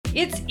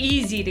It's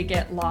easy to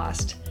get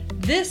lost.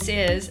 This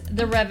is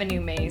The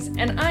Revenue Maze,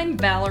 and I'm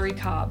Valerie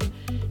Cobb.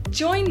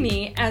 Join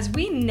me as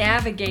we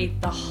navigate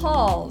the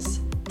halls,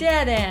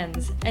 dead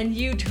ends, and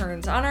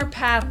U-turns on our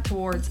path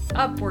towards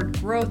upward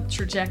growth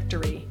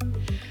trajectory.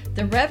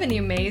 The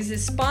Revenue Maze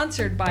is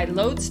sponsored by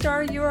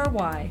Lodestar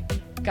URY,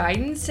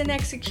 guidance and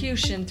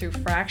execution through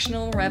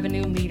fractional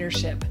revenue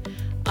leadership,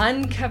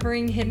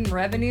 uncovering hidden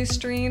revenue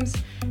streams,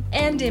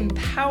 and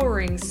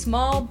empowering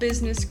small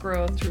business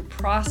growth through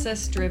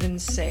process-driven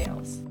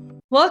sales.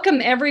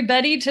 Welcome,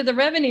 everybody, to the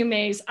Revenue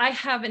Maze. I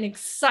have an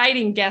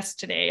exciting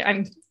guest today.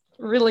 I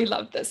really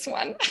love this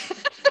one.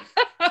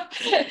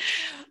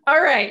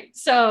 All right.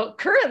 So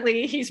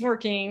currently, he's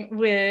working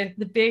with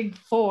the Big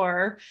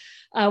Four,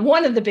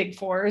 one of the Big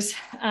Fours,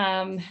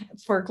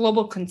 for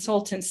global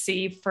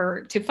consultancy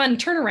to fund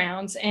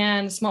turnarounds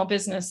and small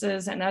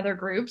businesses and other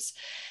groups.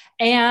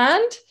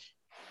 And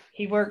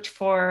he worked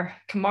for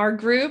Kamar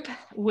Group,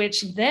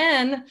 which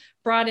then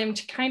brought him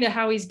to kind of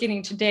how he's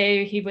getting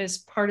today. He was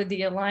part of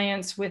the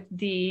alliance with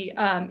the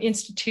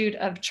Institute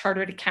of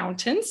Chartered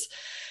Accountants.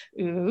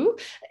 Ooh.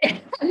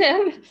 And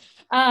then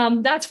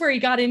that's where he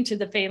got into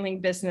the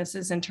failing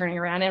businesses and turning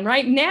around. And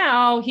right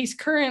now, he's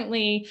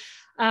currently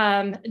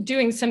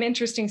doing some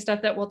interesting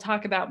stuff that we'll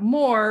talk about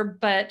more,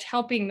 but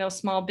helping those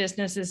small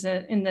businesses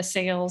in the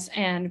sales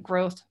and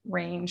growth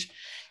range.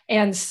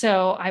 And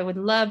so I would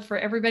love for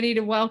everybody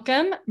to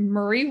welcome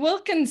Murray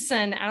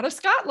Wilkinson out of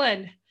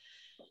Scotland.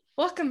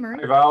 Welcome, Murray.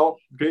 Hi, Val.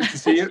 Great to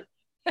see you.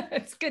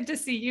 It's good to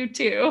see you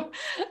too.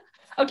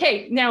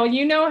 Okay, now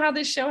you know how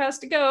this show has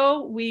to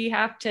go. We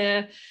have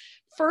to,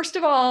 first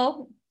of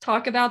all,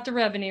 talk about the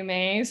Revenue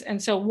Maze.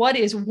 And so what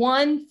is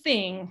one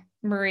thing,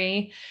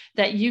 Murray,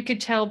 that you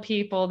could tell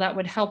people that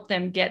would help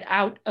them get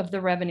out of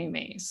the Revenue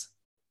Maze?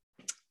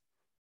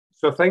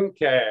 So I think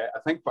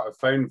what I've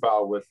found,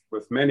 Val, with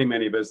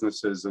many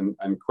businesses, and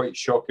quite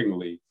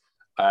shockingly,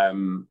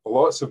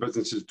 lots of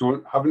businesses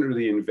haven't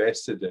really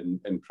invested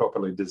in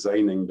properly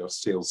designing their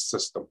sales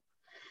system,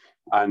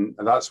 and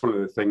that's one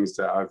of the things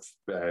that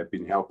I've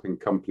been helping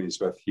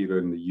companies with here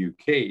in the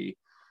UK,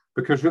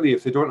 because really,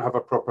 if they don't have a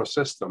proper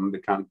system, they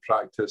can't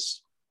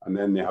practice, and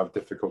then they have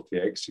difficulty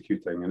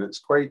executing, and it's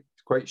quite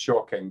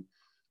shocking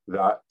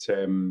that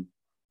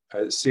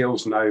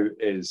sales now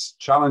is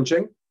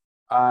challenging.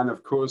 And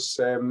of course,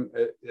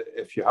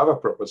 if you have a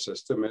proper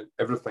system,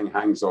 everything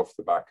hangs off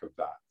the back of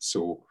that.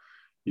 So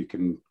you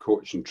can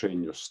coach and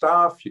train your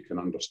staff, you can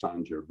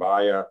understand your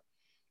buyer.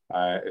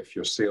 If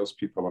your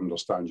salespeople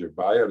understand your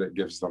buyer, it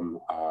gives them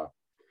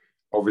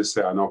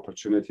obviously an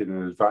opportunity and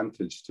an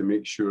advantage to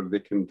make sure they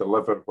can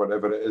deliver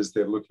whatever it is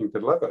they're looking to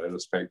deliver,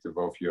 irrespective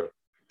of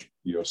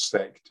your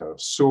sector.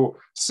 So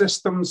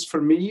systems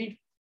for me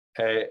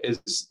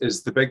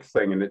is the big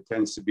thing, and it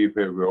tends to be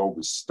where we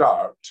always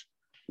start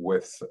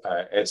with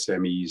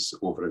SMEs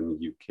over in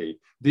the UK.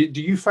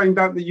 Do you find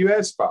that in the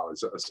US, Val?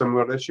 Is it a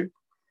similar issue?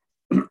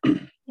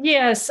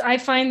 Yes, I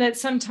find that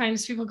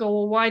sometimes people go,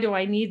 well, why do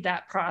I need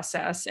that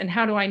process? And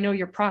how do I know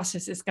your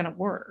process is going to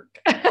work?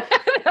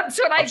 That's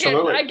what I get.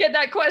 I get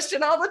that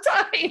question all the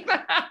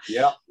time.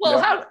 Yeah. Well,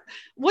 yeah.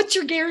 What's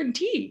your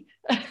guarantee?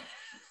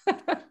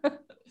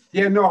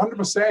 Yeah, no,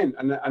 100%.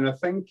 And I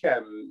think,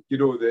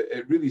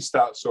 it really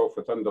starts off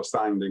with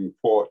understanding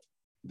what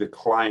the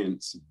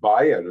client's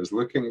buyer is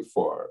looking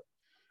for.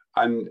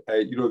 And,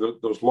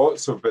 there's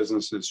lots of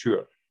businesses who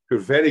are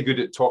very good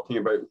at talking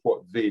about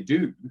what they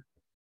do.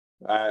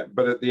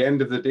 But at the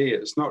end of the day,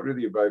 it's not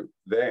really about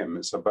them.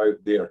 It's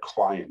about their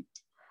client.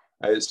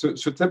 So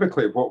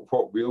typically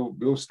what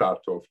we'll start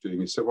off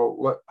doing is say,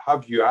 well,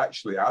 have you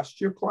actually asked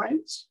your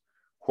clients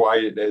why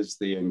it is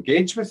they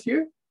engage with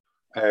you?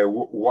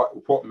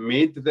 What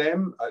made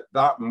them at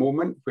that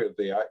moment where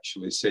they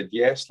actually said,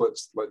 yes,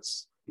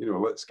 let's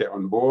get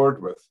on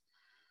board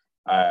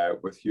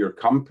with your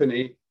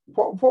company.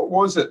 What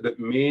was it that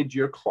made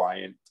your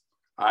client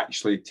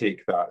actually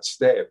take that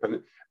step?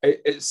 And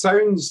it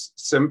sounds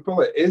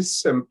simple. It is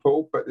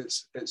simple, but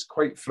it's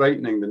quite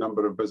frightening, the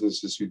number of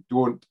businesses who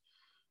don't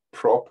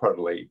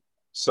properly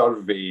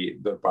survey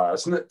their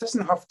buyers. And it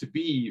doesn't have to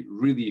be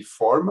really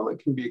formal. It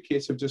can be a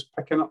case of just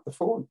picking up the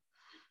phone.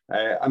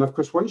 And of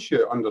course, once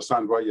you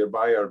understand why your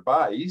buyer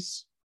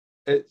buys,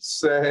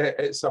 it's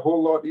a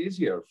whole lot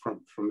easier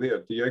from there.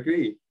 Do you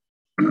agree?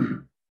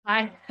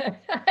 I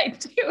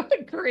do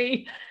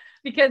agree,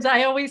 because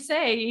I always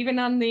say, even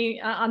on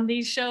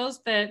these shows,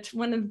 that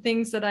one of the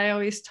things that I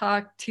always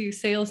talk to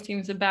sales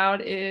teams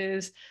about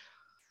is,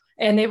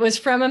 and it was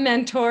from a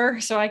mentor,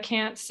 so I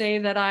can't say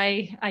that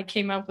I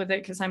came up with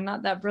it because I'm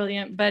not that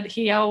brilliant, but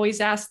he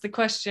always asked the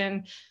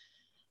question,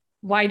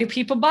 why do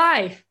people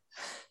buy?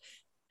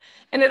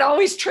 And it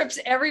always trips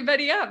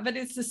everybody up, but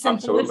it's the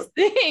simplest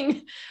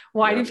thing.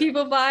 Why do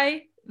people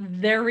buy?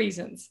 Their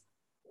reasons.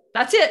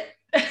 That's it.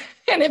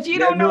 And if you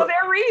don't know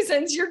their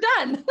reasons, you're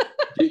done.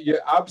 Yeah,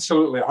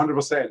 absolutely,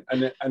 100%.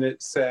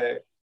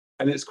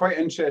 And it's quite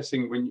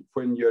interesting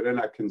when you're in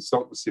a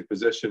consultancy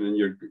position and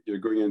you're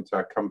going into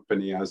a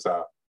company as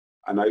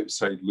an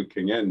outside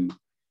looking in.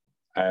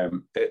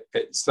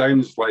 It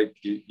sounds like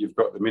you've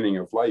got the meaning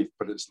of life,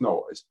 but it's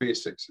not. It's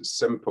basics. It's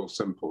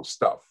simple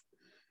stuff.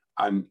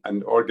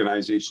 And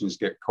organizations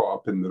get caught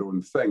up in their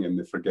own thing and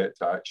they forget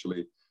to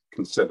actually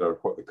consider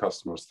what the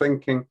customer's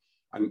thinking.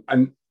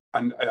 And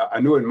I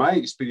know in my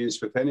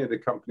experience with any of the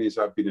companies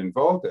I've been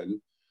involved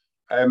in,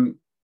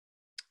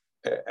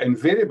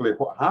 invariably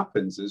what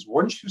happens is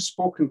once you've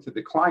spoken to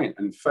the client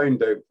and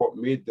found out what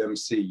made them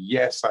say,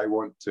 yes, I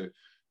want to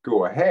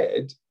go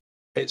ahead,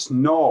 it's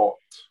not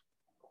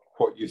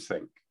what you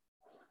think,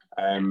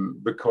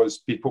 because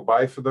people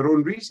buy for their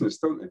own reasons,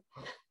 don't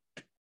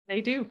they?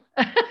 They do.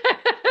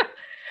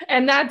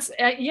 And that's,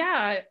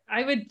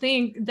 I would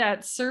think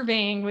that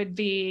surveying would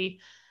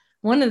be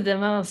one of the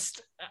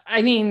most,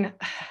 I mean,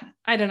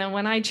 I don't know,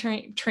 when I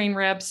train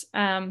reps,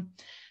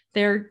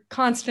 they're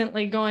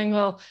constantly going,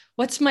 well,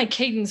 what's my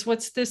cadence?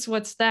 What's this?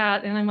 What's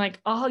that? And I'm like,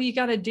 all you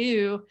got to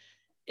do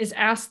is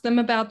ask them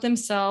about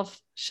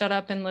themselves, shut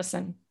up and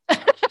listen.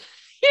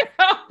 You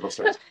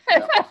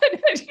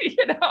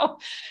know,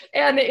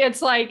 and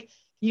it's like,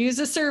 use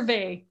a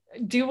survey,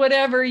 do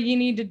whatever you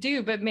need to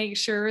do, but make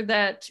sure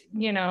that,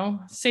 you know,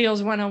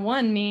 sales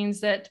 101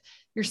 means that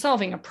you're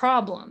solving a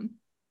problem.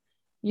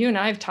 You and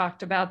I've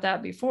talked about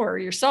that before.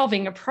 You're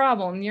solving a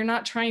problem. You're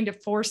not trying to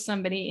force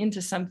somebody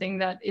into something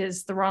that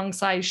is the wrong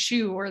size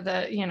shoe or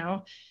the, you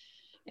know,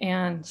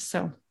 and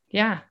so,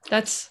 yeah,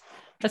 that's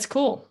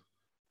cool.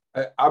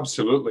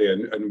 Absolutely.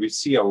 And we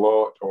see a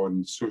lot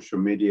on social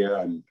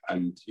media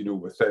and, you know,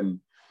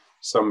 within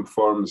some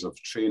forms of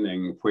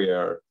training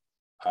where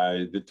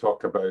they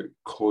talk about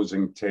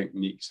closing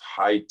techniques,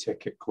 high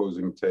ticket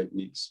closing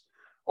techniques,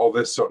 all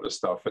this sort of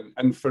stuff.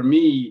 And for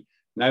me,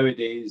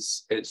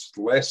 nowadays, it's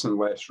less and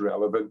less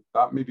relevant.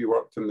 That maybe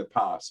worked in the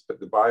past, but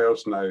the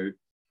buyers now,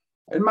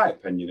 in my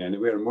opinion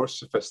anyway, are more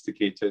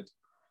sophisticated.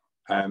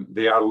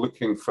 They are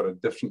looking for a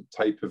different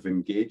type of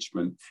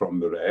engagement from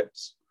the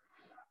reps.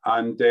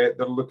 And they're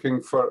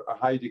looking for a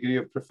high degree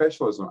of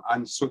professionalism,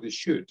 and so they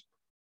should,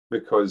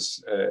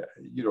 because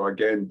you know,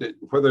 again,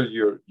 whether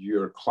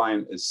your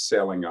client is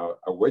selling a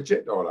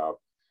widget or a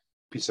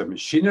piece of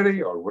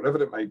machinery or whatever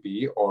it might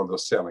be, or they're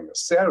selling a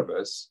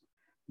service,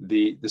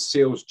 the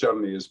sales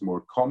journey is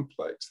more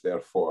complex.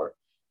 Therefore,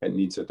 it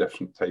needs a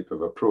different type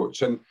of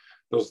approach. And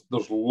there's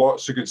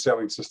lots of good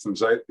selling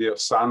systems out there.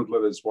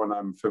 Sandler is one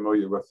I'm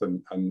familiar with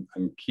and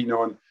keen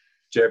on.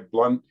 Jeb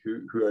Blunt,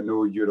 who I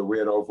know you're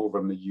aware of over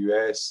in the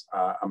US,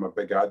 I'm a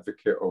big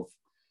advocate of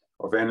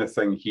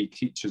anything he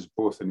teaches,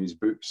 both in his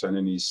books and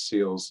in his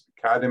sales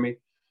academy.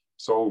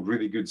 It's all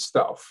really good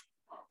stuff,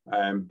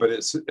 but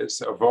it's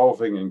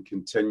evolving and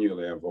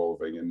continually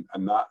evolving,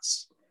 and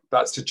that's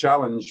the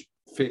challenge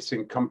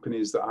facing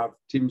companies that have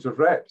teams of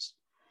reps,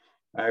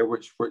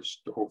 which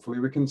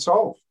hopefully we can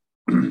solve.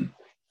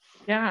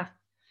 Yeah.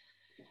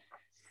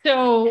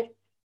 So,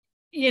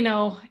 you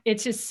know,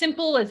 it's as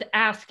simple as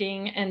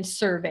asking and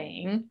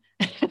surveying,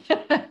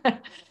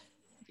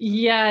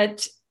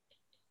 yet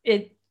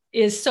it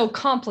is so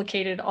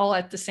complicated all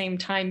at the same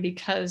time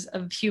because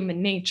of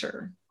human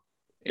nature,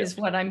 is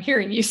what I'm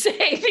hearing you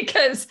say,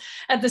 because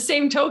at the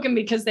same token,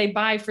 because they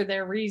buy for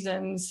their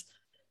reasons,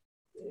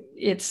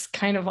 it's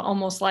kind of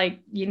almost like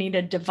you need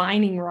a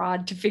divining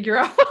rod to figure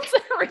out what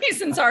the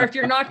reasons are if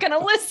you're not going to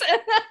listen.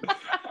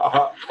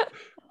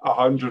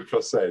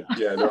 100%.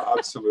 Yeah, no,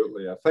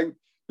 absolutely. I think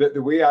that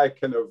the way I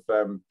kind of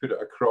put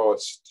it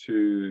across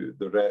to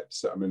the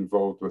reps that I'm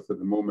involved with at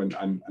the moment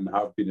and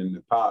have been in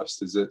the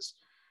past is it's,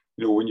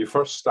 you know, when you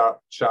first start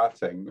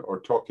chatting or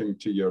talking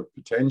to your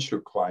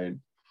potential client,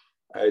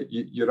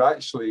 you're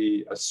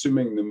actually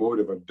assuming the mode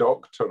of a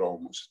doctor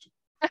almost.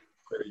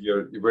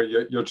 Where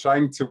you're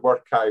trying to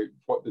work out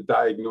what the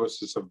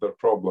diagnosis of their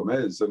problem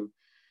is.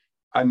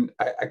 And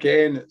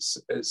again,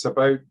 it's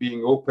about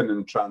being open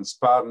and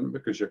transparent,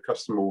 because your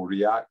customer will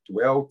react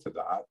well to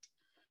that,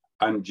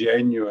 and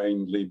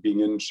genuinely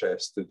being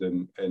interested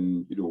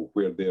in you know,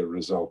 where their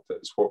result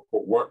is, what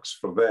works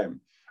for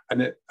them.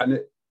 And it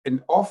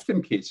in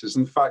often cases,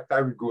 in fact,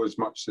 I would go as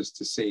much as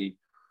to say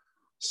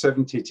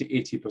 70 to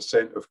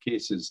 80% of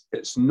cases,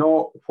 it's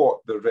not what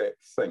the rep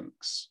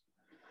thinks.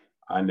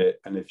 And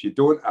if you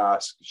don't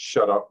ask,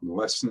 shut up and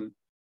listen,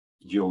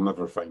 you'll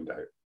never find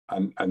out.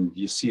 And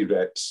you see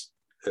reps,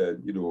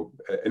 you know,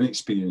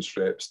 inexperienced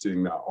reps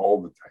doing that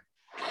all the time.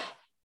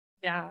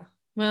 Yeah.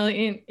 Well,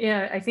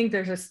 I think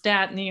there's a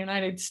stat in the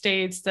United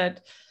States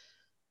that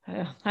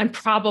I'm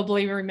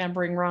probably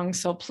remembering wrong.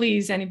 So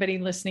please, anybody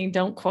listening,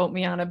 don't quote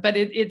me on it, but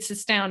it's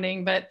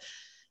astounding. But,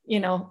 you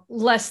know,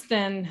 less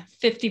than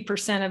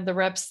 50% of the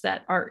reps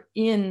that are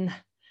in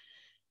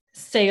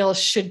sales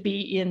should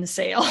be in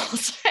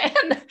sales.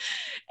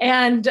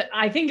 and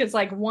I think it's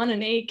like 1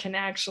 in 8 can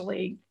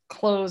actually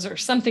close, or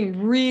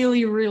something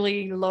really,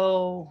 really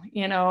low.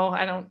 You know,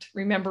 I don't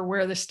remember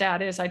where the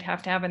stat is. I'd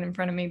have to have it in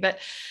front of me, but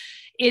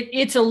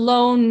it's a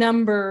low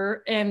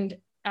number. And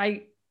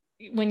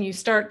when you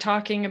start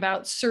talking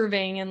about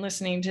surveying and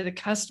listening to the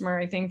customer,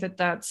 I think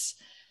that's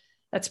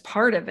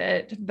part of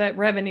it. But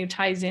revenue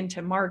ties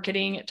into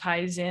marketing. It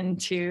ties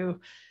into,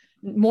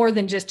 more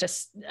than just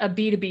a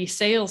B2B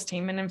sales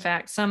team. And in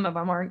fact, some of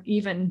them aren't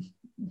even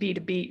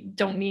B2B,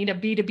 don't need a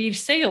B2B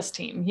sales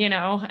team,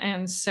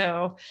 And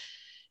so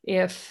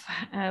if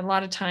a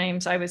lot of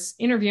times I was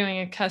interviewing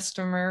a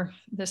customer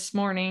this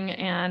morning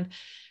and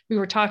we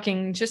were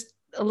talking just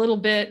a little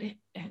bit,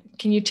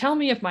 can you tell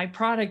me if my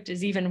product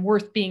is even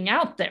worth being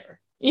out there?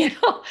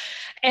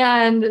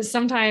 And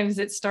sometimes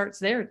it starts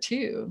there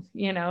too,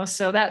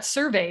 so that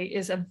survey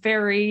is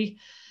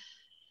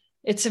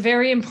it's a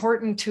very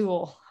important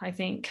tool, I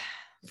think,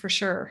 for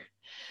sure.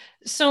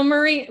 So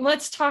Marie,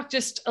 let's talk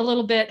just a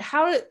little bit.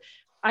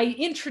 I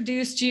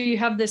introduced you, you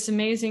have this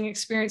amazing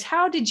experience.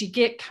 How did you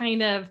get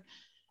kind of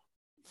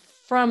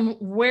from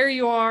where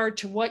you are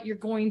to what you're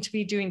going to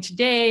be doing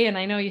today? And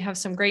I know you have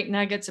some great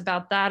nuggets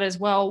about that as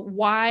well.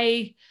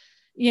 Why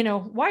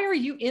are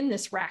you in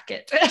this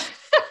racket?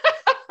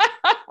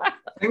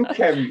 I think,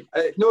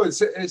 no,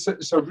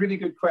 it's a really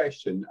good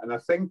question. And I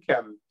think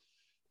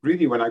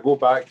really when I go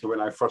back to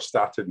when I first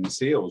started in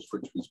sales,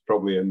 which was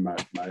probably in my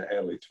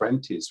early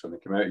 20s when I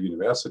came out of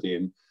university,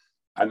 and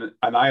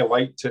I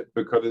liked it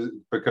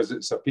because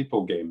it's a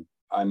people game,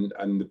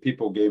 and the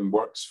people game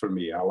works for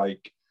me. I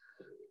like,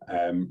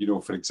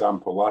 for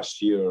example,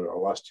 last year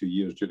or last 2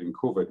 years during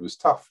COVID was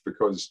tough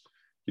because,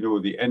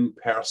 the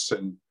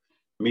in-person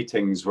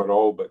meetings were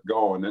all but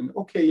gone. And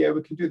okay, yeah,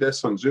 we can do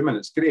this on Zoom, and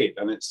it's great,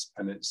 and it's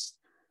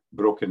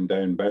broken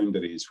down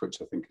boundaries,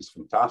 which I think is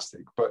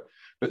fantastic. But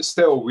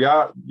still, we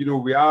are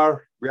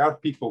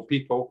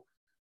people,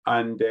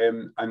 and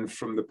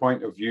from the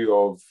point of view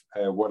of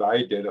what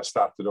I did, I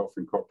started off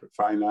in corporate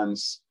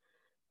finance,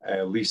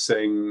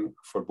 leasing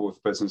for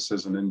both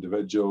businesses and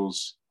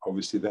individuals.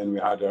 Obviously, then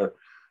we had our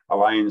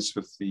alliance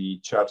with the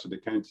Chartered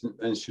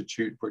Accountant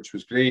Institute, which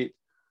was great.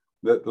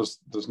 That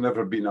there's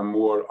never been a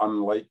more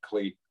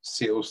unlikely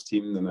sales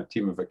team than a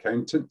team of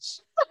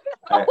accountants,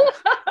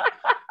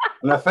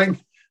 and I think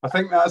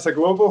that's a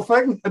global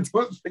thing. I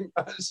don't think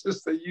that's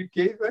just a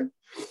UK thing.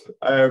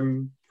 But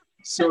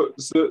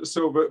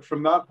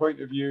from that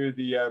point of view,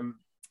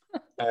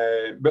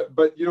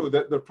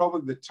 they're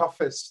probably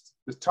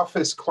the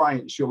toughest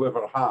clients you'll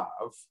ever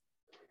have,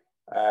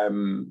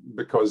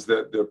 because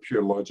they're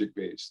pure logic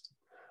based,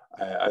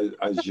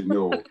 as you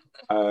know.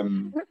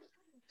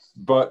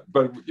 But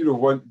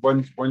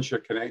once you're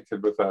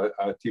connected with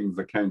a team of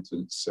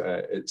accountants,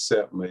 it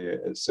certainly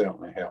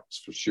helps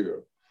for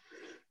sure.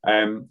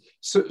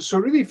 So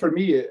really for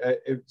me,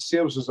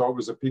 sales was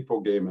always a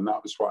people game, and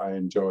that was what I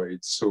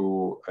enjoyed.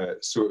 So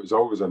it was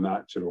always a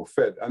natural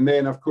fit. And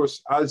then, of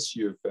course, as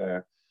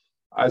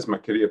my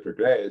career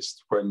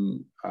progressed,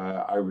 when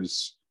I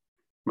was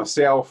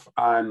myself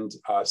and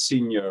a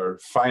senior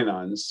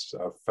finance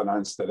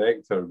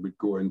director would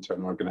go into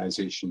an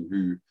organization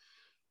who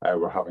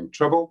were having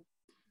trouble.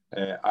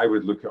 I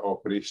would look at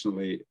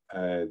operationally.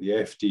 The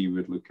FD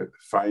would look at the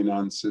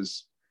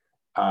finances.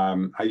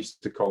 I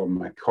used to call them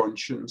my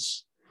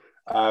conscience,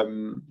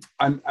 and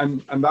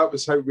that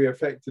was how we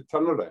affected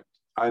turnaround.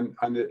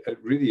 And it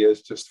really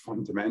is just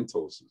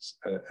fundamentals,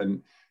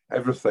 and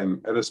everything,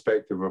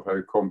 irrespective of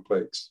how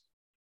complex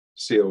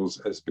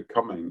sales is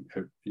becoming.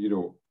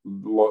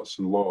 Lots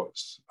and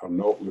lots are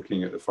not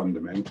looking at the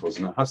fundamentals,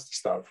 and it has to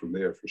start from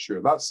there for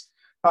sure. That's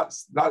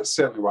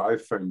certainly what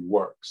I've found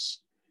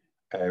works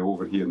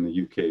over here in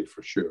the UK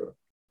for sure.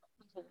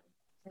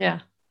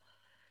 Yeah.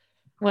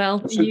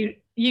 Well, you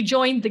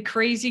joined the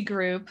crazy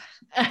group,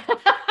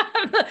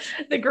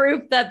 the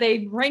group that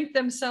they rank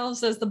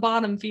themselves as the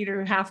bottom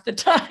feeder half the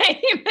time.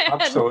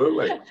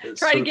 Absolutely.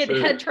 Try to get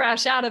head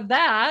trash out of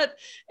that.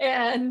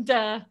 And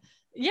I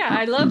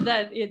love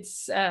that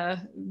it's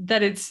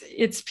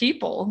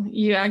people.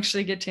 You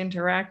actually get to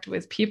interact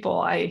with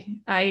people.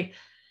 I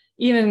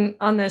even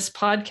on this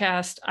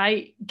podcast,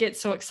 I get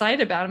so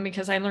excited about them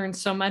because I learned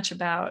so much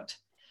about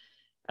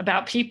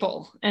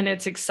people, and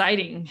it's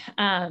exciting.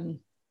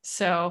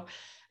 So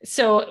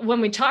when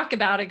we talk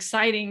about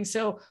exciting,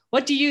 so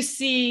what do you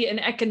see in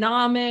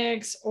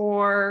economics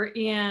or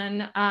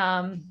in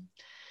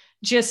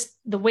just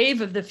the wave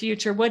of the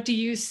future? What do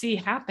you see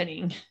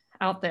happening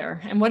out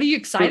there, and what are you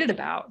excited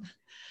about?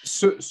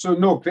 So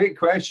no, great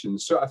question.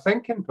 So I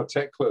think in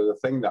particular, the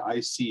thing that I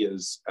see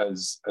as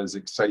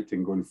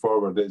exciting going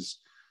forward is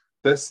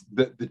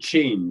the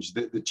change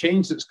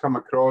that's come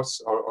across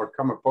or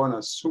come upon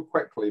us so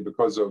quickly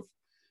because of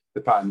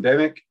the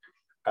pandemic.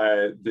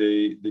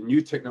 The new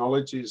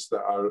technologies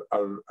that are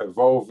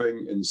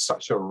evolving in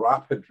such a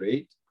rapid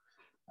rate,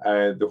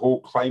 the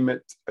whole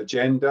climate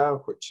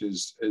agenda, which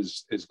is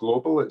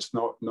global. It's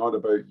not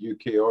about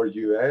UK or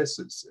US.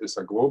 It's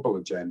a global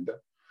agenda,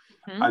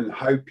 and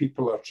how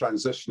people are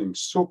transitioning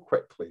so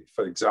quickly.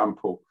 For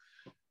example,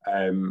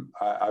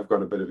 I've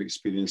got a bit of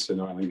experience in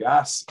oil and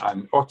gas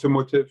and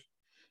automotive,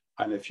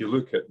 and if you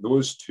look at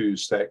those two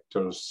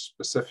sectors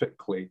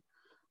specifically,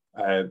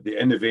 the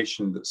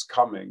innovation that's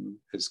coming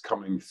is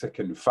coming thick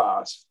and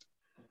fast.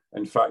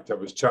 In fact, I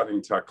was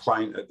chatting to a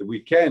client at the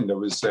weekend. I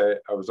was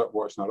up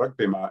watching a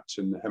rugby match,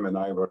 and him and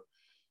I were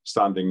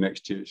standing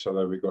next to each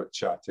other. We got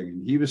chatting,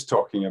 and he was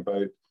talking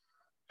about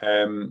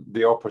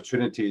the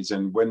opportunities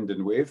in wind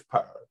and wave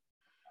power.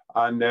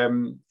 And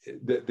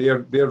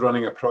they're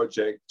running a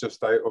project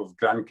just out of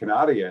Gran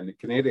Canaria in the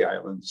Canary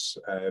Islands,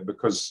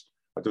 because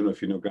I don't know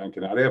if you know Gran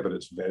Canaria, but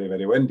it's very,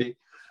 very windy,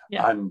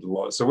 yeah, and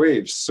lots of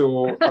waves.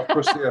 So of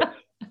course,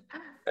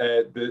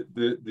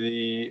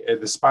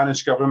 the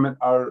Spanish government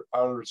are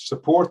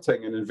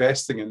supporting and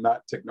investing in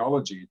that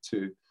technology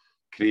to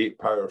create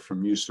power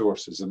from new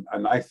sources,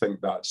 and I think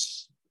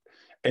that's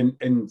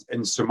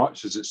in so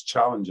much as it's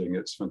challenging,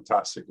 it's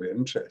fantastically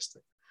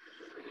interesting.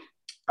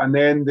 And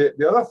then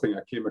the other thing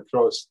I came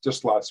across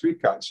just last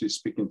week, actually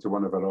speaking to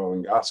one of our oil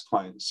and gas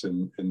clients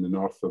in the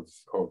north of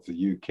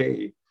the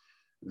UK,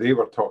 they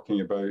were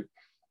talking about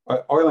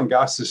oil and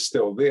gas is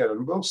still there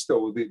and will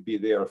still be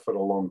there for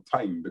a long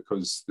time,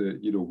 because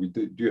we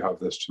do have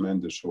this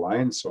tremendous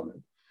reliance on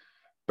it.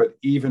 But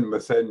even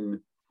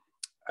within,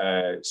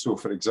 so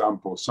for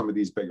example, some of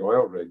these big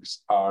oil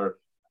rigs are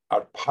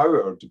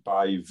powered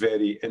by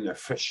very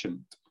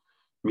inefficient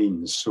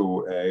means.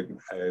 So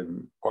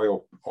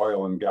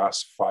oil and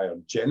gas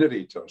fired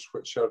generators,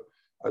 which are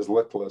as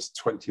little as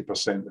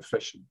 20%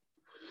 efficient.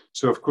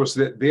 So of course,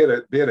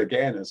 there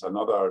again is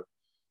another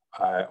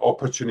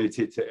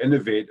opportunity to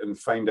innovate and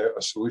find out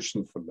a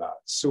solution for that.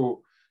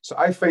 So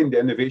I find the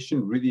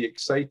innovation really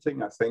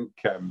exciting. I think,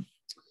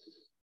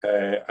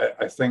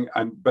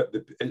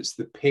 it's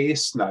the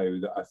pace now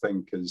that I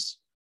think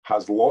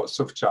has lots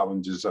of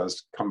challenges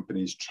as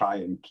companies try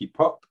and keep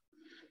up.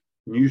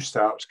 New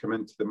starts come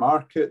into the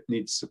market,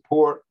 need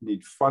support,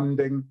 need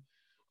funding.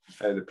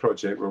 The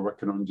project we're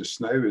working on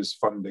just now is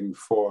funding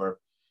for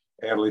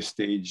early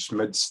stage,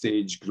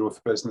 mid-stage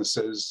growth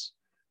businesses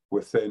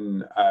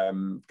within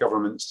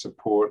government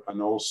support,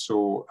 and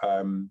also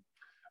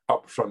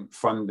upfront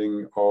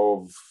funding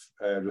of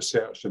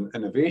research and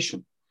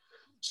innovation.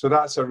 So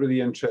that's a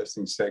really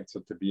interesting sector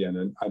to be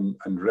in,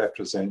 and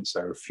represents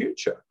our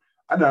future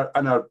and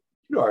our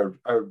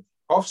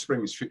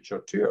offspring's future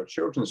too, our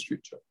children's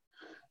future.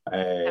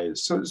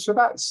 So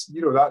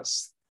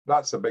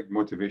that's a big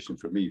motivation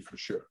for me, for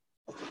sure.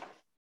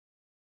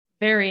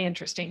 Very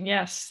interesting.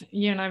 Yes.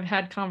 You and I've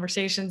had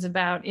conversations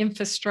about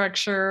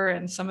infrastructure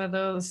and some of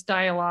those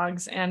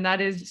dialogues, and that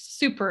is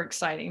super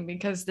exciting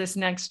because this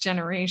next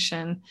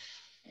generation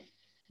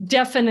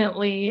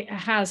definitely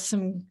has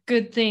some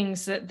good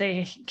things that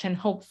they can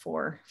hope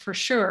for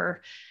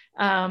sure.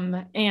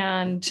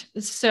 And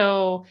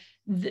so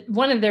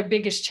one of their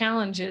biggest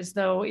challenges,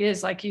 though,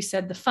 is, like you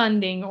said, the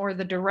funding or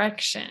the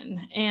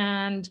direction.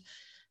 And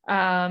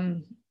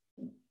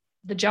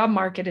the job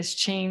market has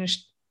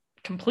changed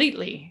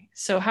completely.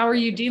 So how are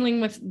you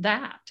dealing with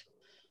that?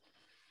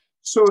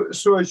 So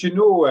as you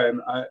know,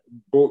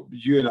 both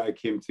you and I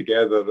came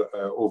together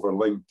over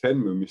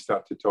LinkedIn when we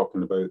started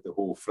talking about the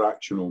whole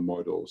fractional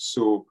model.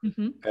 So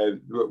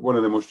one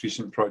of the most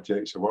recent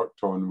projects I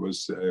worked on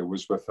was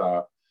with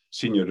a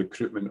senior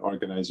recruitment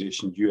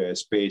organization,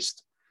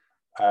 US-based,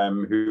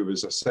 who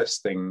was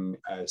assisting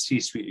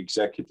C-suite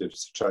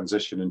executives to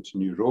transition into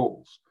new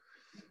roles.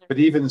 But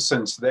even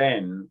since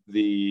then,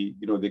 during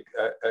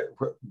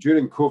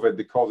COVID,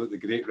 they called it the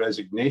Great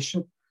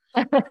Resignation.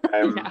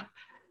 Yeah.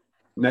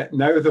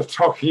 Now they're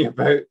talking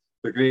about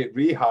the Great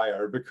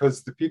Rehire,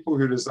 because the people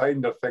who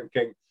resigned are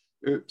thinking,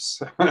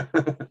 oops, I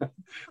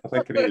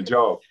think I need a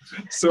job.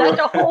 So that's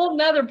a whole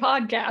nother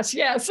podcast.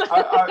 Yes.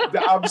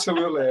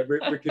 Absolutely.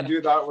 We can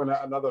do that one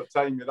at another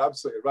time. You're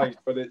absolutely right.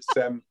 But it's,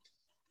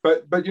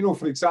 but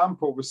for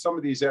example, with some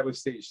of these early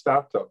stage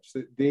startups,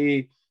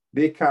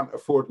 they can't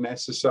afford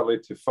necessarily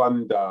to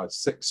fund a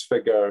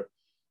six-figure,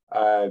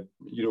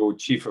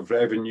 chief of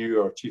revenue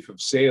or chief of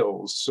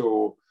sales.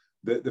 So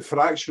the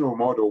fractional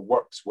model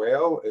works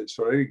well. It's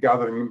already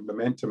gathering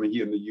momentum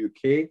here in the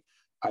UK.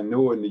 I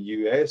know in the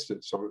US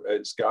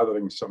it's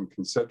gathering some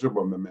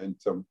considerable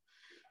momentum,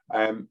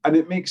 and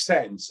it makes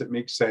sense. It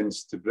makes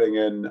sense to bring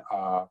in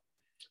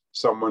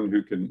someone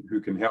who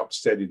can help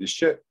steady the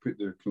ship, put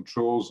the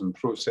controls and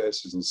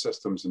processes and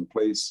systems in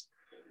place,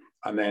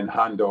 and then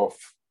hand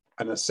off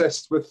and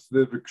assist with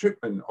the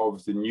recruitment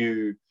of the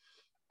new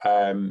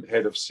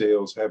head of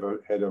sales, head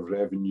of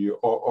revenue,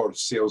 or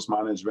sales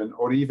management,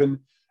 or even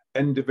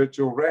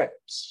individual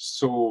reps.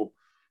 So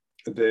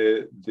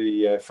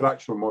the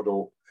fractional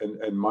model,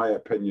 in my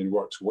opinion,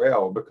 works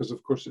well, because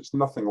of course it's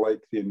nothing like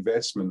the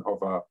investment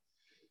of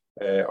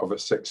a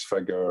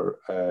six-figure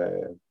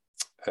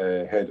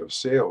head of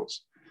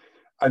sales.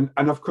 And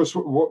of course,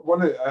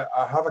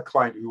 I have a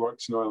client who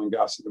works in oil and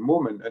gas at the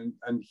moment,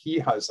 and he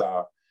has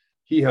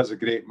a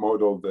great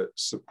model that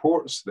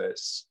supports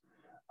this,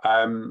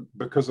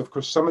 because of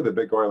course some of the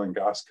big oil and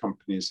gas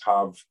companies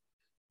have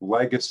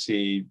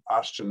legacy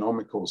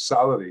astronomical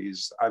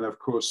salaries, and of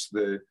course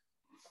the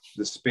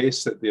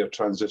space that they are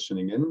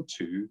transitioning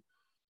into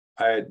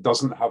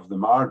doesn't have the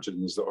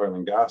margins that oil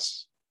and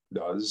gas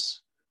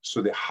does,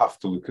 so they have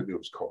to look at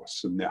those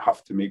costs, and they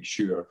have to make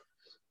sure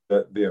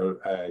that they're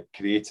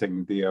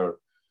creating their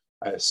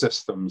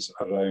systems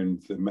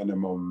around the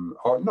minimum,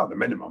 or not the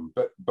minimum,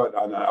 but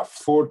an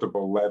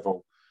affordable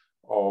level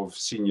of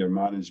senior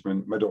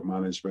management, middle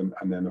management,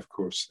 and then of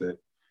course the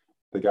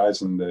the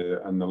guys and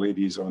the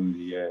ladies on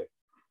the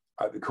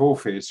at the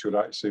coalface who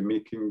are actually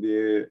making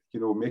the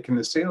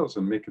sales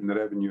and making the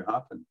revenue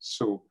happen.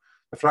 So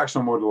the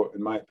fractional model,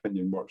 in my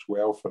opinion, works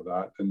well for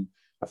that, and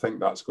I think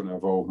that's going to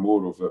evolve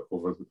more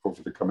over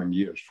the coming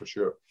years for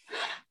sure.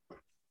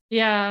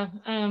 Yeah,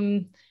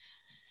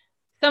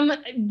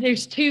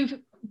 there's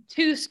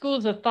two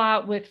schools of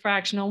thought with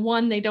fractional.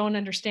 One, they don't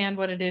understand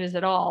what it is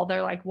at all.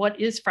 They're like, "What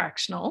is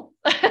fractional?"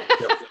 Yep.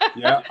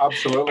 Yeah,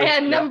 absolutely.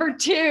 And number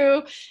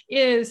two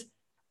is,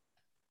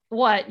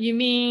 what you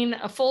mean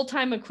a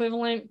full-time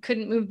equivalent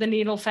couldn't move the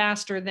needle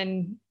faster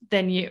than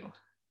you.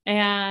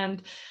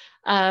 And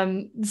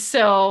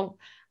so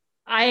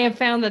I have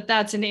found that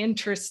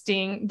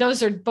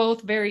those are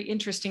both very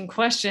interesting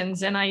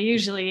questions. And I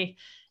usually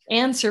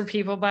answer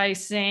people by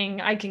saying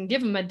I can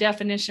give them a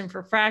definition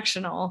for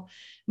fractional.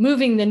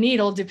 Moving the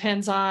needle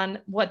depends on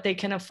what they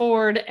can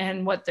afford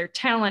and what their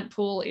talent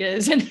pool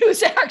is and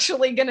who's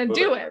actually going to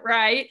do it,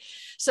 right?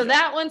 So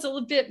that one's a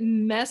little bit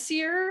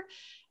messier.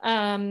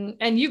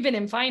 And you've been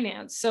in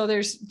finance. So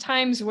there's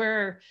times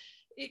where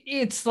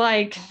it's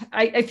like,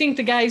 I think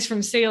the guys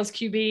from Sales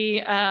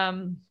QB,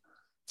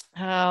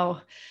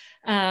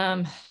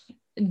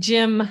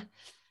 Jim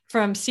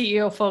from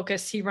CEO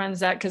Focus, he runs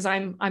that because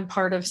I'm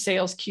part of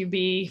Sales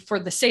QB for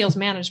the sales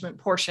management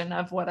portion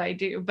of what I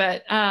do.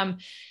 But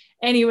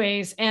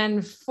anyways,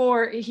 and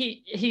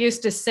he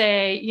used to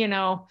say,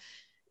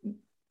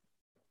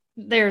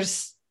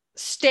 there's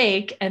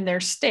steak and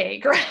there's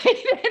steak,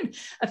 right? And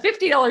a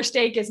 $50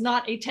 steak is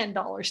not a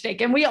 $10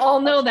 steak. And we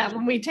all know that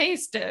when we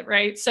taste it,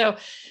 right? So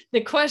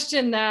the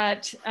question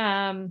that,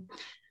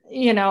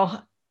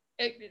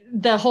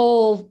 the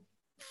whole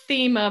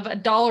theme of a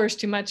dollar is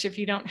too much if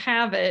you don't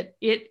have it,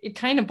 it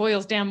kind of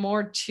boils down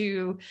more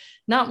to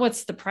not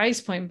what's the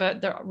price point,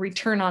 but the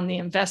return on the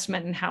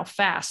investment and how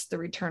fast the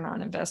return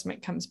on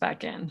investment comes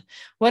back in.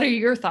 What are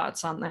your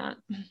thoughts on that?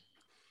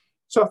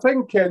 So I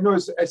think no,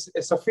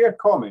 it's a fair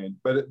comment,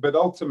 but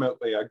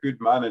ultimately a good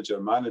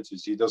manager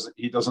manages. He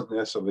doesn't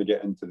necessarily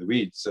get into the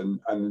weeds,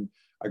 and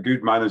a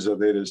good manager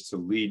there is to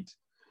lead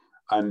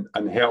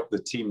and help the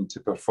team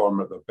to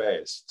perform at their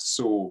best.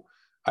 So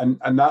and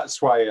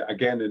that's why,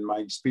 again, in my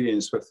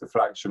experience with the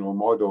fractional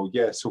model,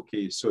 yes,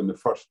 okay, so in the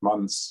first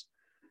months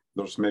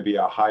there's maybe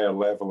a higher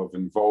level of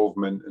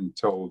involvement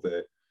until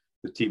the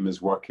team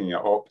is working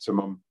at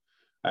optimum.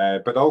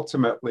 But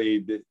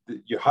ultimately,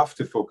 you have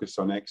to focus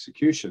on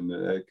execution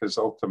because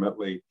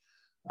ultimately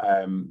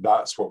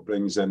that's what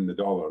brings in the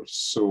dollars.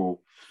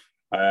 So,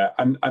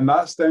 and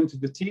that's down to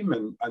the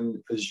team.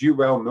 And as you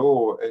well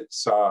know,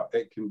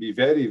 it can be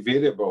very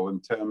variable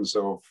in terms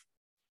of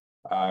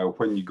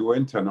when you go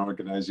into an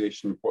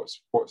organization,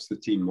 what's the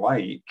team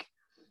like?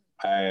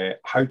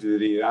 How do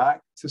they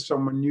react to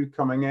someone new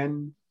coming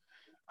in?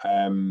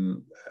 How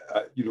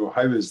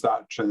is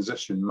that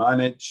transition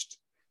managed?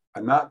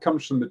 And that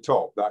comes from the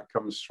top. That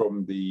comes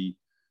from the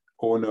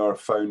owner,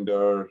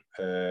 founder,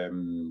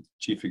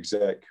 chief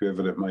exec,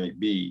 whoever it might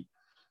be.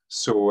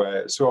 So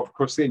of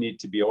course they need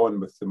to be on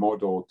with the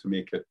model to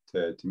make it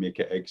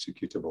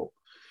executable.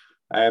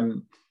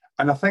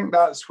 And I think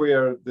that's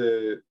where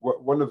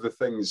one of the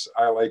things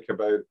I like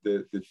about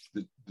the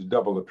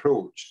double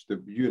approach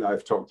that you and I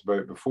have talked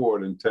about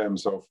before, in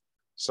terms of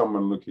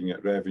someone looking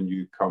at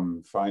revenue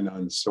come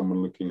finance,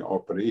 someone looking at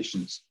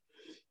operations.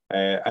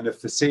 And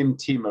if the same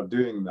team are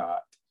doing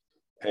that,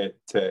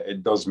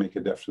 it does make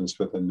a difference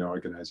within the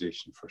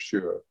organization for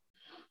sure.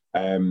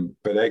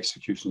 But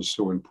execution is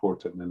so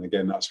important. And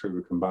again, that's where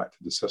we come back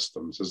to the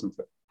systems, isn't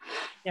it?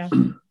 Yeah,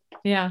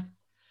 yeah,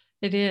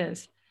 it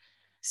is.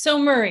 So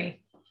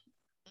Murray,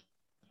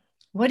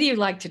 what do you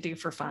like to do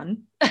for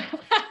fun?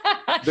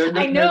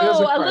 I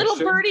know a little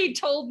birdie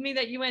told me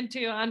that you went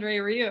to Andre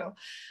Rieu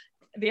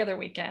the other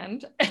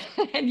weekend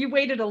and you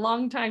waited a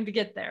long time to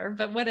get there,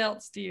 but what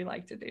else do you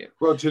like to do?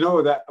 Well, do you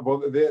know that?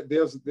 Well,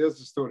 there's the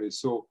story.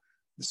 So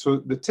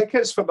the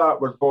tickets for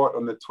that were bought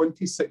on the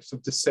 26th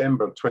of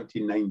December,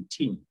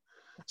 2019.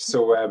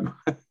 So and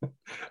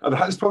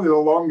that's probably the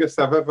longest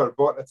I've ever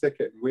bought a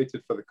ticket and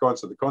waited for the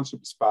concert. The concert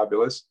was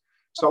fabulous.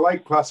 So I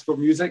like classical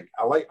music.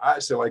 I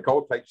actually like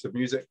all types of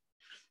music.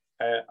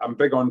 I'm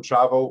big on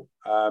travel.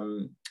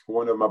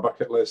 One of my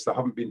bucket lists, I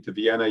haven't been to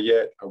Vienna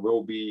yet. I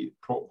will be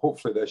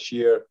hopefully this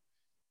year.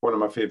 One of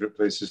my favorite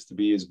places to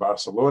be is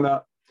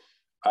Barcelona.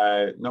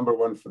 Number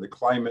one for the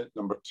climate,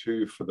 number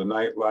two for the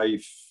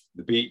nightlife,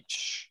 the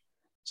beach.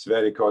 It's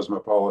very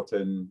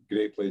cosmopolitan,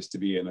 great place to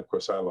be. And of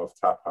course, I love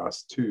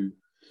tapas too.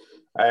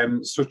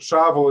 So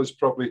travel is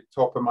probably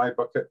top of my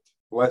bucket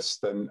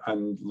list,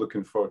 and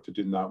looking forward to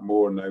doing that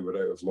more now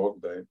we're out of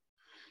lockdown.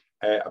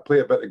 I play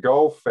a bit of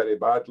golf very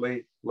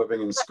badly.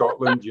 Living in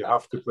Scotland, you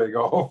have to play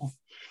golf.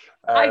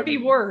 I'd be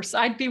worse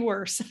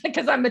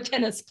because I'm a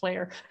tennis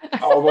player.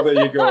 Oh, well,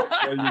 there you go.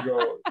 There you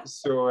go.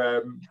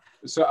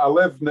 So I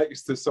live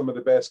next to some of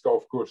the best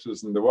golf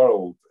courses in the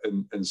world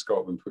in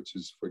Scotland, which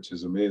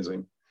is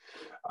amazing.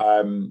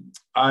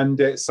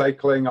 And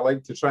cycling, I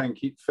like to try and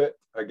keep fit.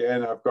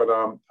 Again, I've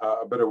got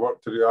a bit of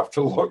work to do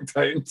after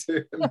lockdown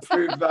to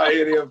improve that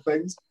area of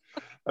things.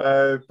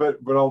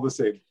 But we're all the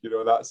same.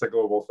 That's a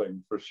global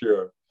thing for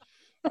sure.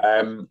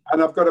 And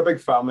I've got a big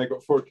family. I've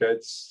got 4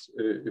 kids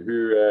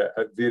who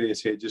at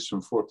various ages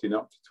from 14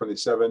 up to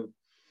 27.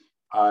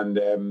 And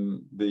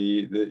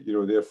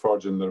they're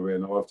forging their way,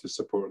 and I love to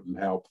support and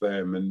help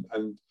them.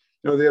 And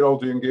they're all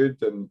doing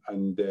good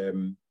and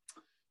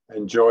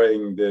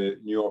enjoying the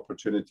new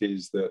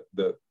opportunities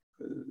that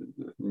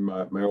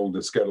my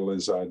oldest girl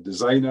is a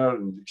designer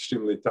and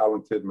extremely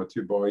talented. My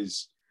 2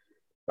 boys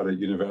are at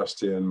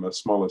university, and my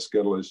smallest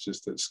girl is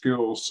just at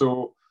school.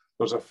 So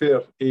there's a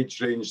fair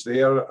age range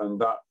there, and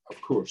that,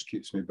 of course,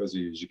 keeps me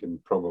busy, as you can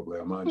probably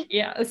imagine.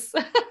 Yes.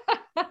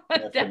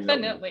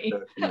 Definitely.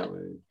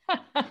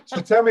 So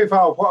tell me,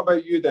 Val, what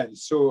about you then?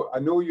 So I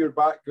know your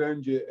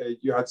background,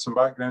 you had some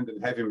background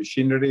in heavy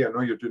machinery. I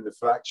know you're doing the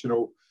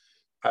fractional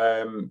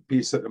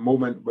piece at the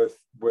moment with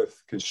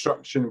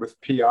construction, with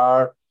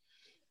PR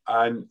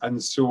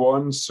and so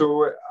on.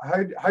 So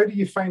how do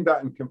you find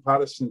that in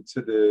comparison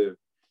to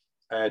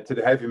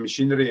the heavy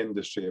machinery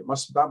industry?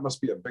 That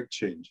must be a big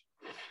change.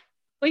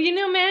 Well,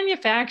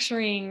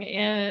 manufacturing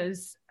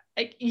is,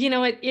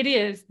 it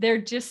is.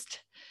 They're just,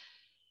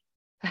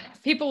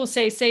 people will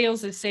say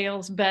sales is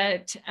sales,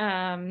 but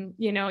I'm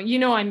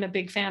a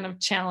big fan of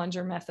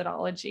challenger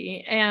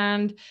methodology,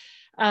 and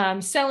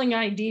selling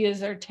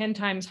ideas are 10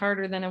 times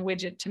harder than a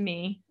widget to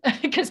me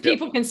because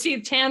people can see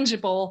it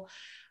tangible.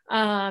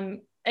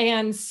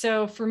 And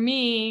so for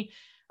me,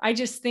 I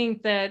just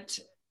think that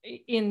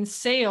in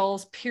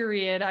sales,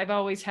 period, I've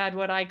always had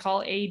what I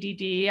call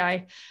ADD.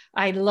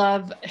 I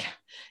love,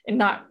 and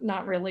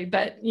not really,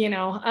 but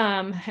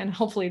and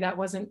hopefully that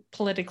wasn't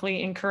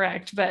politically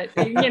incorrect, but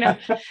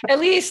at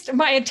least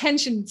my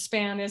attention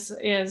span is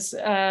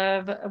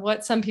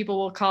what some people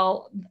will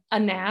call a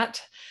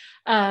gnat.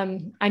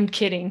 I'm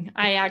kidding.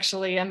 I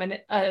actually am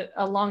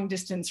a long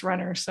distance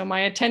runner, so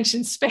my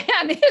attention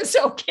span is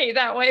okay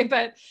that way.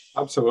 But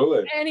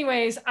absolutely.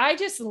 Anyways, I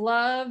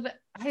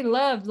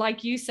love,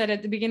 like you said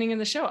at the beginning of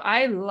the show,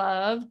 I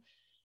love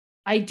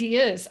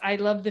ideas. I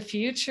love the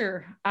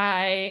future.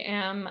 I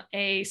am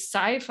a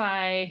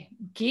sci-fi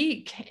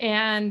geek,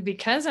 and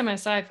because I'm a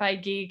sci-fi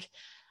geek,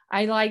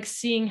 I like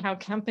seeing how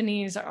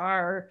companies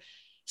are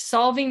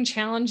solving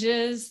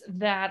challenges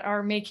that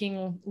are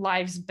making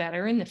lives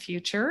better in the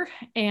future.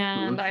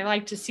 And I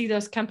like to see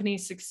those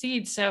companies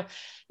succeed. So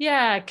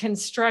yeah,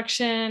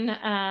 construction,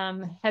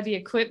 heavy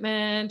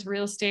equipment,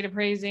 real estate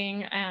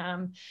appraising,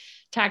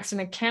 tax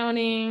and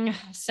accounting,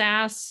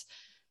 SaaS,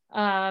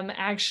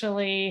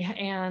 actually,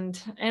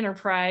 and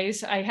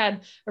enterprise. I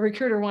had a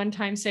recruiter one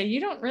time say, you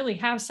don't really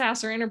have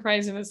SaaS or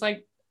enterprise. And it's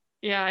like,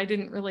 yeah, I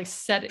didn't really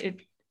set it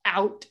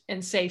out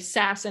and say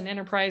SaaS and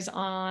enterprise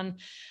on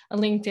a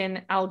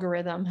LinkedIn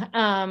algorithm.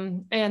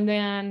 And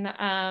then,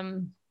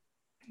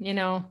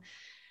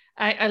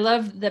 I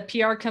love the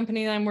PR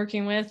company that I'm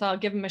working with. I'll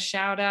give them a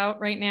shout out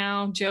right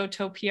now,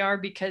 Johto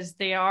PR, because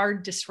they are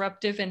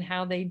disruptive in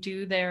how they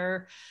do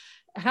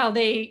how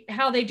they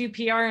do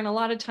PR. And a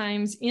lot of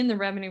times in the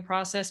revenue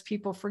process,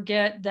 people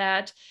forget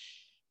that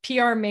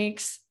PR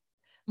makes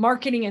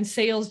marketing and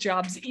sales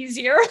jobs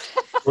easier.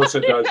 Of course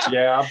it does.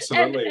 Yeah,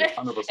 absolutely.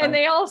 100%. And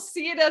they all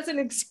see it as an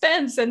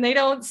expense, and they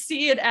don't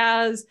see it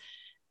as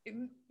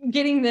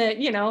getting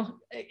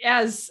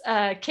as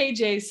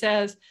KJ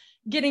says,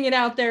 getting it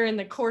out there in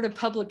the court of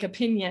public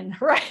opinion,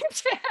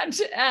 right? And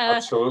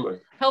absolutely.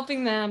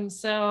 Helping them.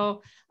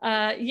 So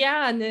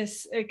and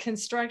this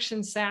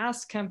construction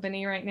SaaS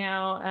company right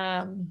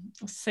now,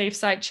 Safe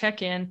Site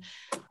Check-in,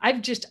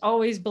 I've just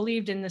always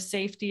believed in the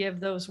safety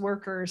of those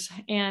workers.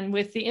 And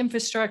with the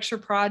infrastructure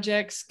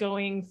projects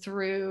going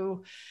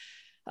through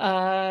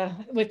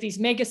with these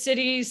mega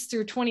cities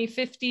through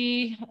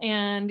 2050,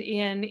 and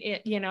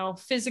in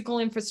physical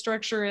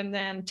infrastructure, and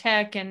then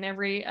tech and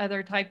every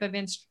other type of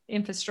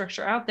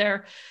infrastructure out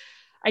there,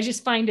 I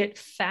just find it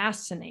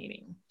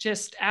fascinating,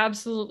 just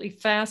absolutely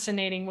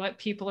fascinating what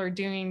people are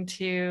doing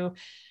to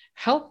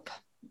help,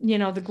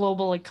 the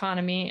global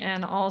economy.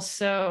 And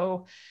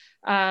also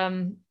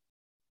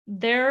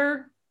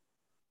their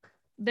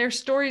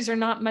stories are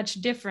not much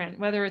different,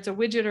 whether it's a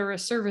widget or a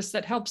service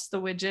that helps the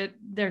widget,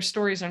 their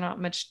stories are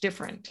not much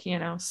different,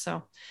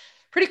 so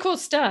pretty cool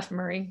stuff,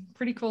 Murray,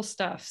 pretty cool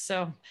stuff.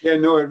 So yeah,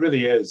 no, it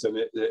really is. And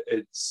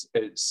it's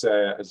as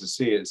I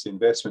say, it's the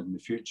investment in the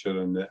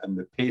future and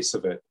the pace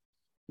of it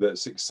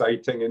that's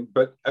exciting.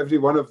 But every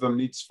one of them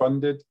needs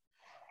funded.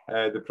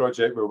 The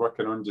project we're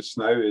working on just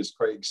now is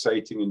quite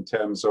exciting in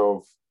terms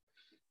of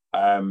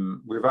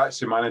we've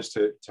actually managed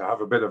to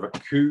have a bit of a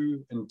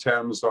coup in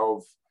terms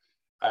of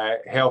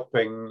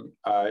helping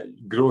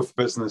growth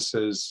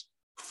businesses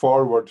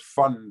forward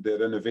fund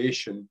their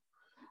innovation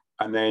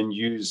and then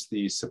use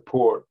the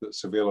support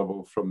that's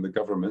available from the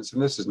governments.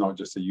 And this is not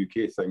just a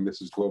UK thing, this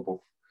is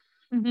global.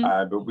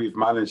 But we've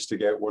managed to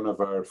get one of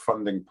our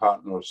funding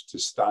partners to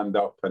stand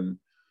up and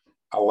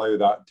allow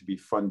that to be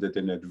funded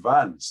in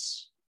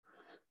advance.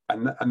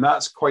 And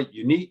that's quite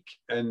unique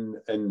in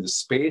the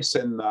space,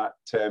 in that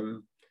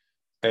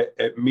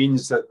it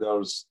means that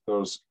there's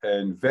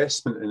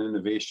investment in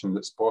innovation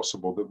that's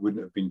possible that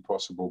wouldn't have been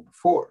possible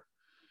before.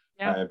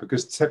 Yeah.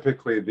 Because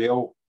typically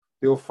they'll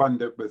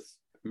fund it with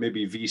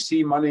maybe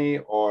VC money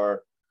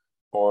or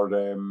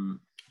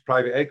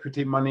private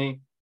equity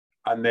money,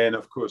 and then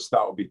of course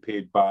that will be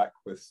paid back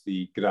with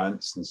the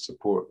grants and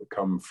support that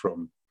come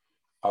from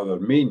other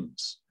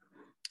means.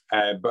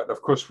 But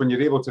of course, when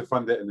you're able to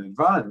fund it in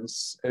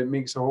advance, it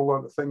makes a whole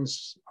lot of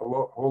things,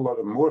 whole lot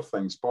of more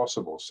things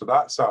possible. So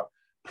that's a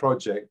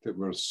project that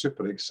we're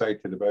super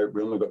excited about.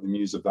 We only got the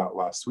news of that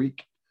last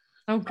week.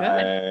 Oh, good.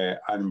 And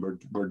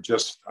I'm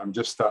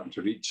just starting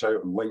to reach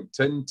out on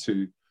LinkedIn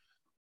to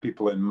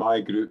people in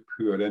my group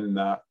who are in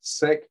that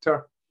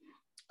sector,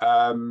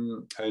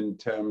 in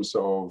terms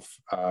of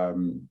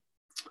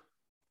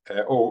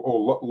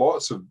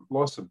lots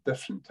of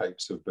different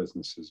types of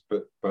businesses,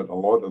 but a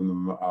lot of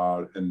them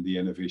are in the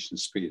innovation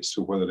space.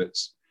 So whether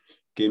it's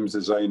games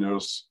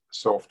designers,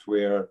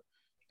 software,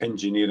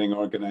 engineering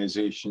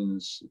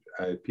organizations,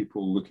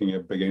 people looking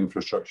at big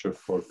infrastructure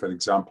for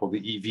example, the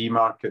EV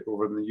market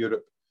over in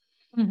Europe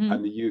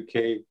and the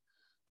UK.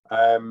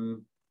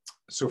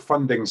 So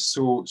funding's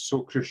so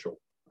crucial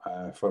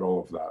for all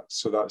of that.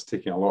 So that's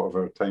taking a lot of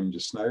our time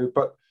just now,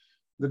 but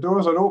the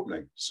doors are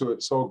opening. So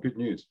it's all good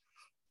news.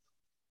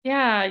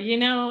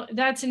 Yeah,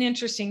 that's an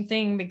interesting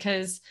thing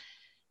because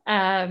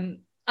I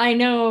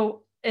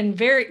know, and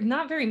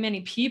not very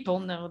many people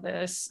know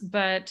this,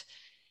 but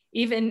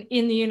even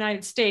in the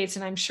United States,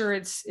 and I'm sure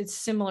it's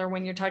similar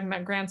when you're talking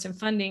about grants and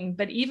funding,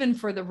 but even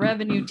for the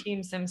revenue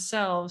teams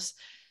themselves,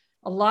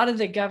 a lot of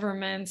the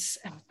governments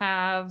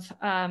have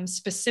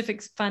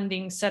specific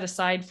funding set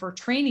aside for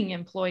training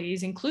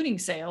employees, including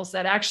sales,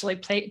 that actually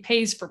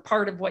pays for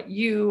part of what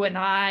you and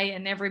I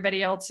and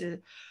everybody else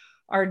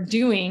are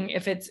doing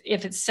if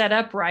it's set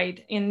up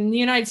right. In the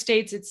United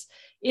States, it's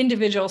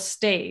individual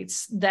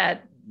states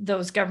that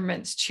those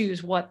governments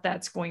choose what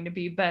that's going to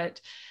be. But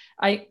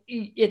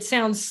it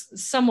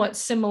sounds somewhat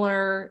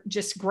similar,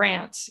 just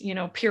grants,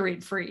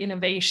 period, for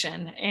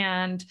innovation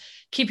and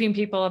keeping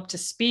people up to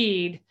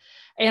speed.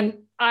 And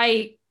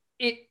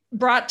it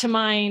brought to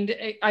mind,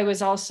 I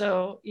was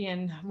also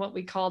in what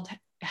we called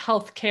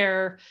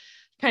healthcare,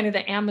 kind of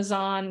the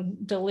Amazon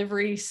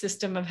delivery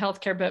system of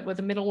healthcare, but with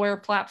a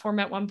middleware platform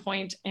at one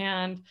point.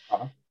 And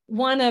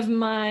one of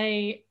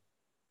I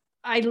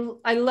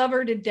love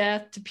her to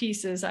death, to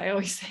pieces. I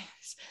always say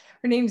this.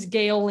 Her name's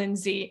Gail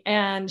Lindsay,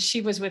 and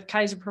she was with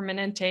Kaiser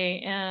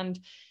Permanente. And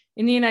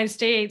in the United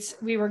States,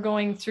 we were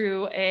going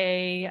through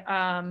a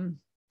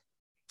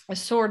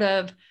sort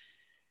of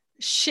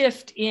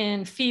shift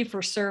in fee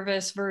for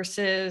service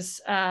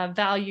versus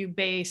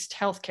value-based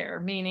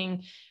healthcare,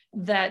 meaning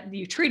that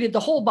you treated the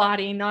whole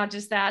body, not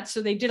just that.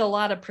 So they did a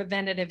lot of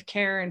preventative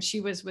care, and she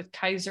was with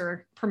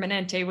Kaiser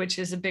Permanente, which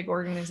is a big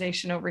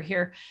organization over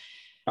here.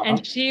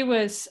 And she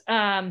was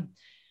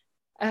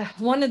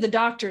one of the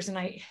doctors, and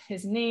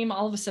his name,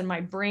 all of a sudden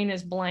my brain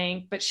is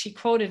blank, but she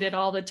quoted it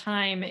all the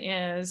time,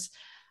 is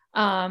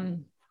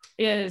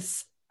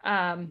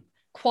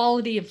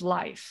quality of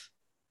life.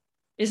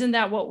 Isn't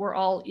that what we're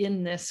all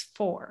in this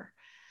for?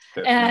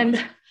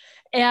 Definitely.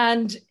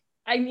 And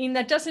I mean,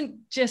 that's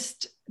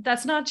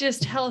not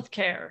just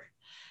healthcare.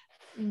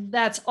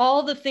 That's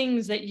all the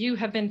things that you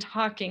have been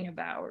talking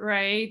about,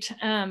 right?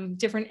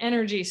 Different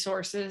energy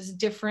sources,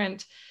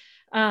 different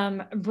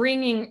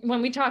when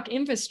we talk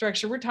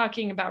infrastructure, we're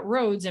talking about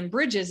roads and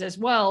bridges as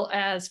well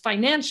as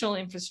financial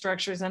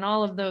infrastructures and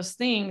all of those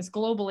things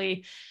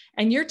globally.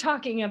 And you're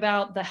talking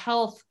about the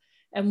health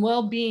and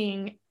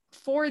well-being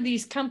for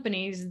these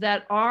companies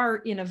that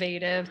are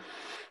innovative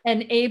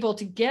and able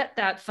to get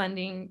that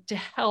funding to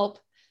help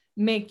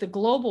make the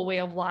global way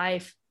of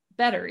life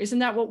better. Isn't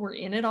that what we're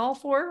in it all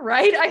for,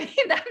 right? I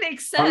mean, that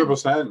makes sense.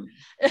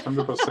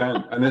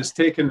 100%. And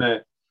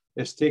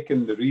it's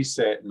taken the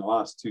reset in the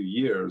last 2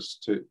 years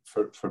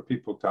for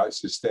people to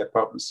actually step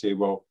up and say,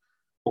 well,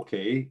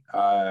 okay,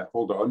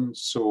 hold on.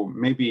 So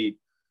maybe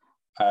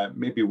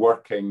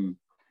working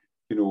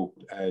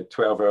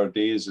 12-hour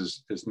days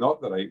is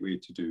not the right way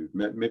to do.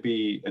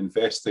 Maybe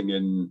investing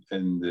in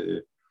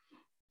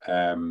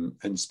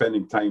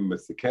spending time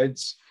with the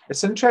kids.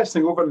 It's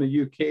interesting over in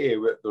the UK.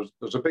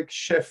 There's a big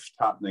shift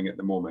happening at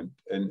the moment,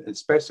 and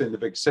especially in the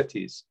big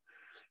cities.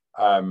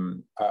 I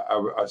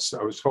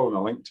was following a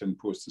LinkedIn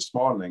post this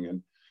morning,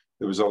 and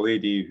there was a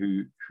lady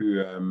who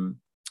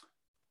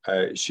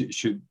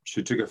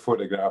she took a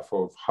photograph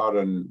of her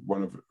and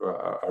one of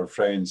our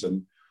friends,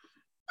 and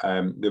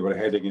they were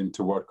heading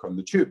into work on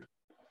the tube,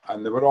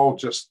 and they were all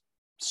just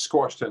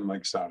squashed in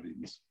like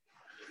sardines.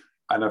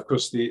 And of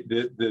course,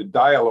 the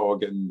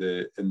dialogue in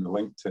the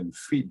LinkedIn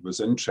feed was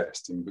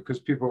interesting because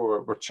people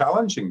were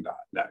challenging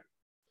that now,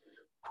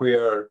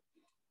 where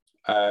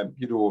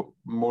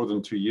more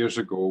than 2 years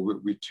ago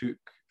we took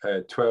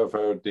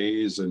 12-hour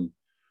days and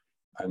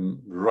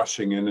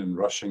rushing in and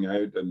rushing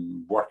out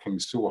and working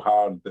so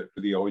hard that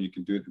really all you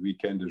can do at the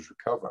weekend is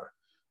recover.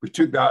 We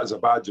took that as a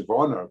badge of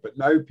honor, but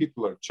now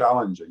people are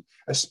challenging,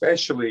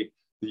 especially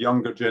the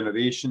younger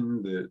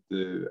generation.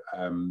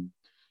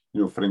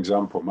 For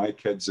example, my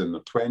kids in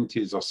their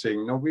 20s are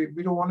saying, no, we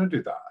don't want to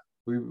do that.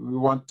 We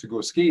want to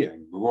go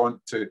skiing. We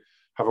want to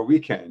have a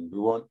weekend.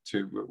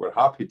 We're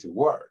happy to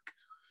work.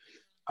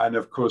 And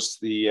of course,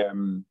 the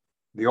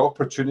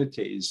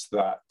opportunities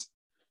that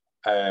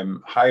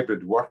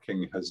hybrid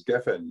working has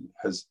given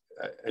has,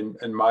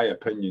 in my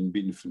opinion,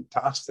 been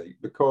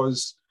fantastic,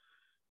 because,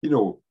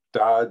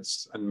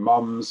 dads and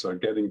mums are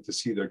getting to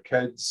see their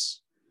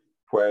kids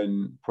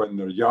when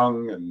they're young,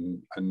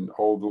 and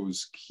all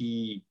those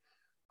key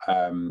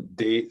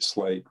dates,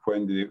 like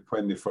when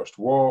they first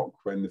walk,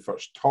 when they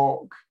first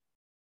talk,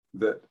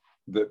 that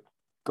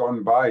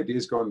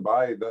days gone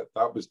by,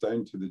 that was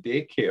down to the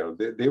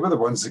daycare. They were the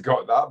ones that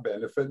got that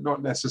benefit,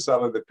 not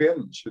necessarily the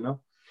parents,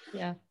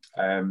 Yeah.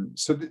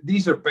 So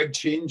these are big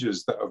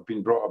changes that have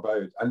been brought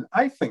about, and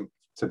I think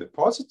to the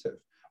positive.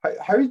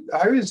 How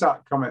is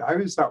that coming? How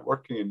is that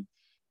working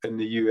in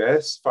the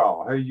US,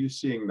 Val? How are you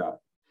seeing that?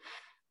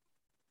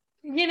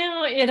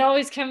 It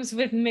always comes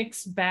with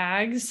mixed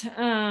bags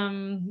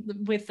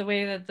with the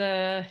way that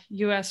the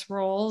US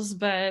rolls,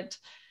 but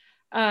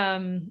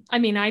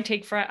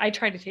I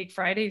try to take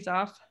Fridays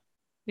off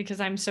because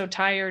I'm so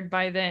tired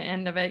by the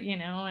end of it,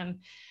 and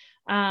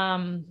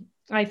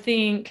I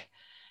think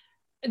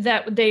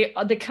that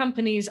the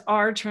companies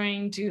are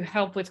trying to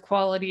help with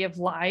quality of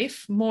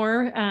life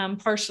more,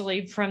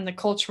 partially from the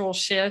cultural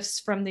shifts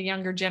from the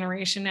younger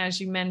generation,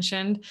 as you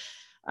mentioned.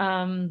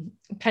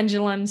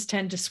 Pendulums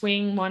tend to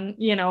swing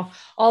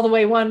all the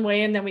way one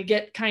way, and then we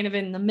get kind of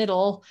in the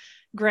middle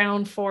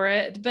ground for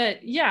it.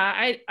 But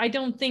yeah, I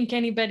don't think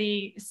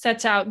anybody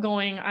sets out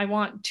going, I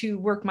want to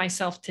work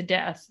myself to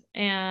death,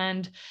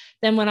 and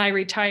then when I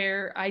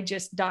retire I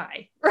just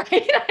die,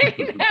 right?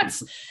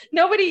 That's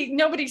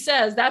nobody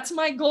says that's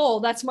my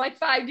goal, that's my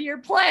 5-year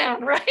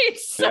plan, right?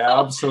 So, yeah,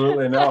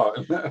 absolutely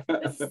not.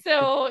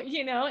 So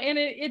and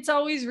it's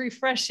always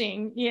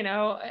refreshing,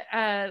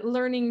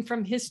 learning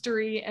from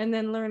history, and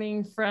then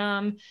learning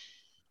from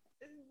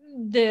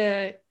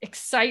the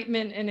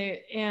excitement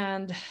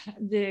and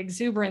the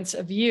exuberance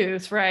of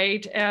youth,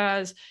 right?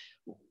 As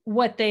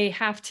what they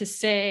have to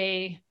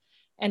say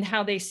and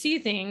how they see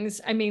things.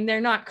 They're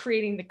not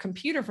creating the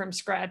computer from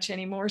scratch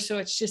anymore, so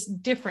it's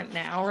just different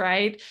now,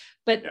 right?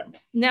 But yeah,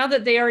 now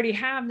that they already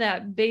have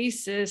that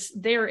basis,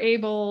 they're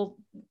able,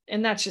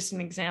 and that's just an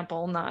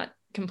example, not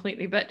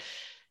completely, but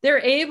they're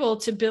able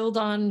to build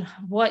on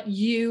what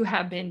you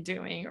have been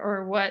doing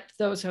or what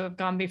those who have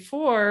gone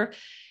before.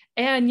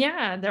 And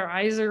yeah, their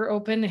eyes are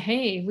open.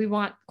 Hey, we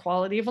want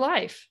quality of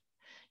life.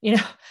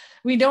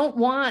 We don't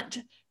want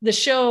the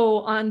show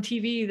on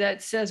TV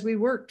that says we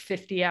worked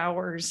 50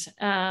 hours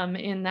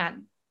in that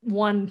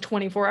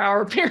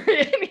 24-hour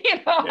period.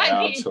 Yeah,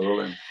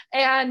 absolutely.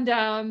 And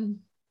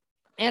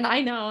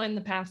I know in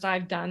the past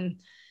I've done,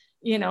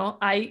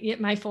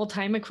 my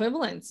full-time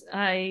equivalents.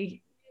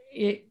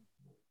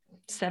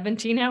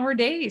 17-hour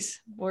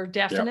days were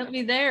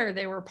definitely there.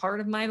 They were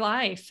part of my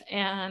life.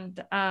 And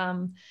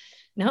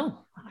no,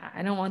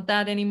 I don't want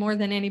that any more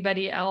than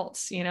anybody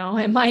else,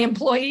 and my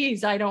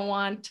employees, I don't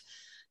want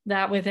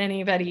that with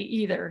anybody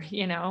either.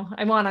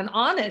 I want an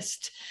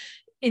honest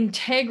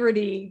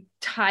integrity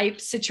type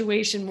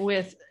situation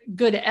with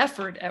good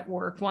effort at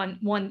work,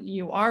 one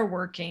you are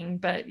working.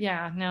 But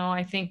yeah, no,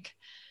 I think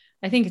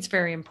it's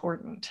very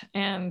important.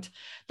 And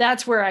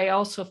that's where I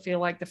also feel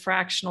like the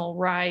fractional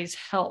rise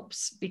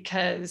helps,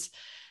 because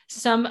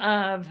some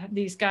of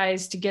these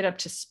guys, to get up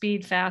to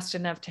speed fast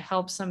enough to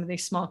help some of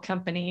these small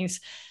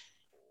companies,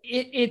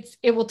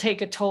 it will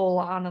take a toll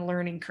on a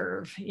learning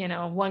curve.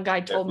 One guy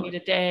told me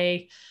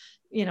today,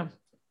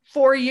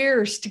 4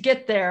 years to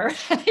get there,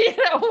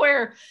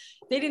 where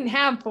they didn't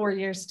have 4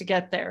 years to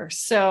get there.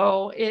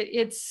 So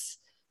it's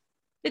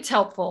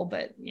helpful,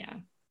 but yeah,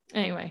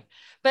 anyway.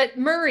 But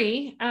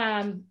Murray,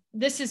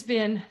 this has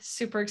been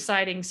super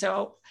exciting.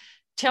 So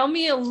tell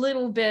me a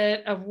little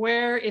bit of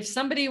where, if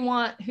somebody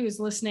who's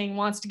listening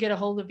wants to get a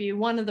hold of you,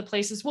 one of the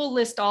places, we'll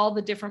list all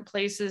the different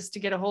places to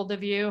get a hold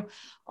of you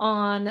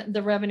on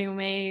the Revenue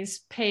Maze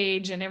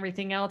page and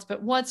everything else.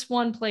 But what's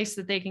one place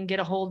that they can get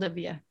a hold of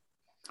you?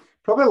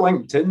 Probably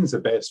LinkedIn's the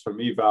best for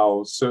me,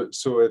 Val. So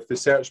if they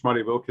search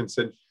Murray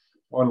Wilkinson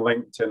on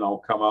LinkedIn, I'll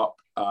come up.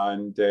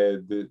 And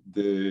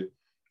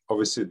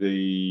obviously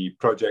the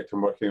project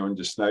I'm working on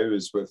just now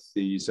is with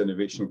these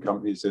innovation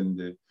companies in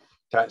the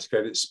tax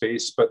credit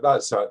space, but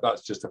that's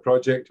just a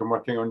project I'm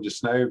working on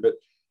just now. But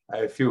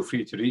feel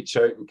free to reach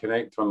out and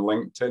connect on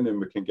LinkedIn, and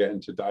we can get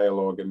into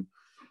dialogue. And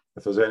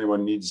if there's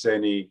anyone needs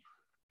any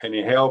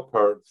help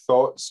or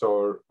thoughts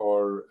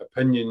or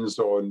opinions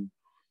on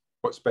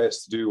what's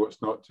best to do,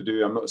 what's not to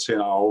do, I'm not saying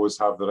I always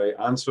have the right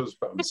answers,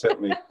 but I'm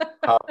certainly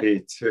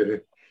happy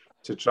to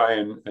try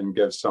and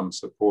give some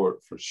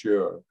support for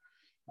sure.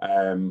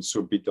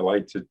 So be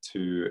delighted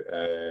to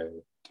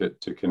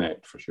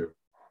connect for sure.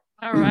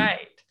 All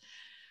right.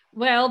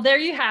 Well, there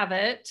you have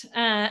it.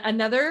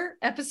 Another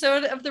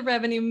episode of the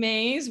Revenue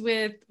Maze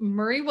with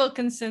Murray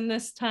Wilkinson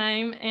this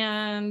time.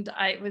 And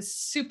it was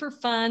super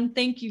fun.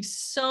 Thank you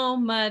so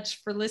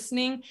much for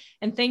listening.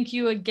 And thank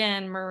you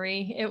again,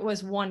 Murray. It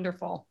was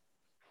wonderful.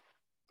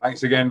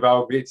 Thanks again,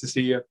 Val. Great to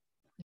see you.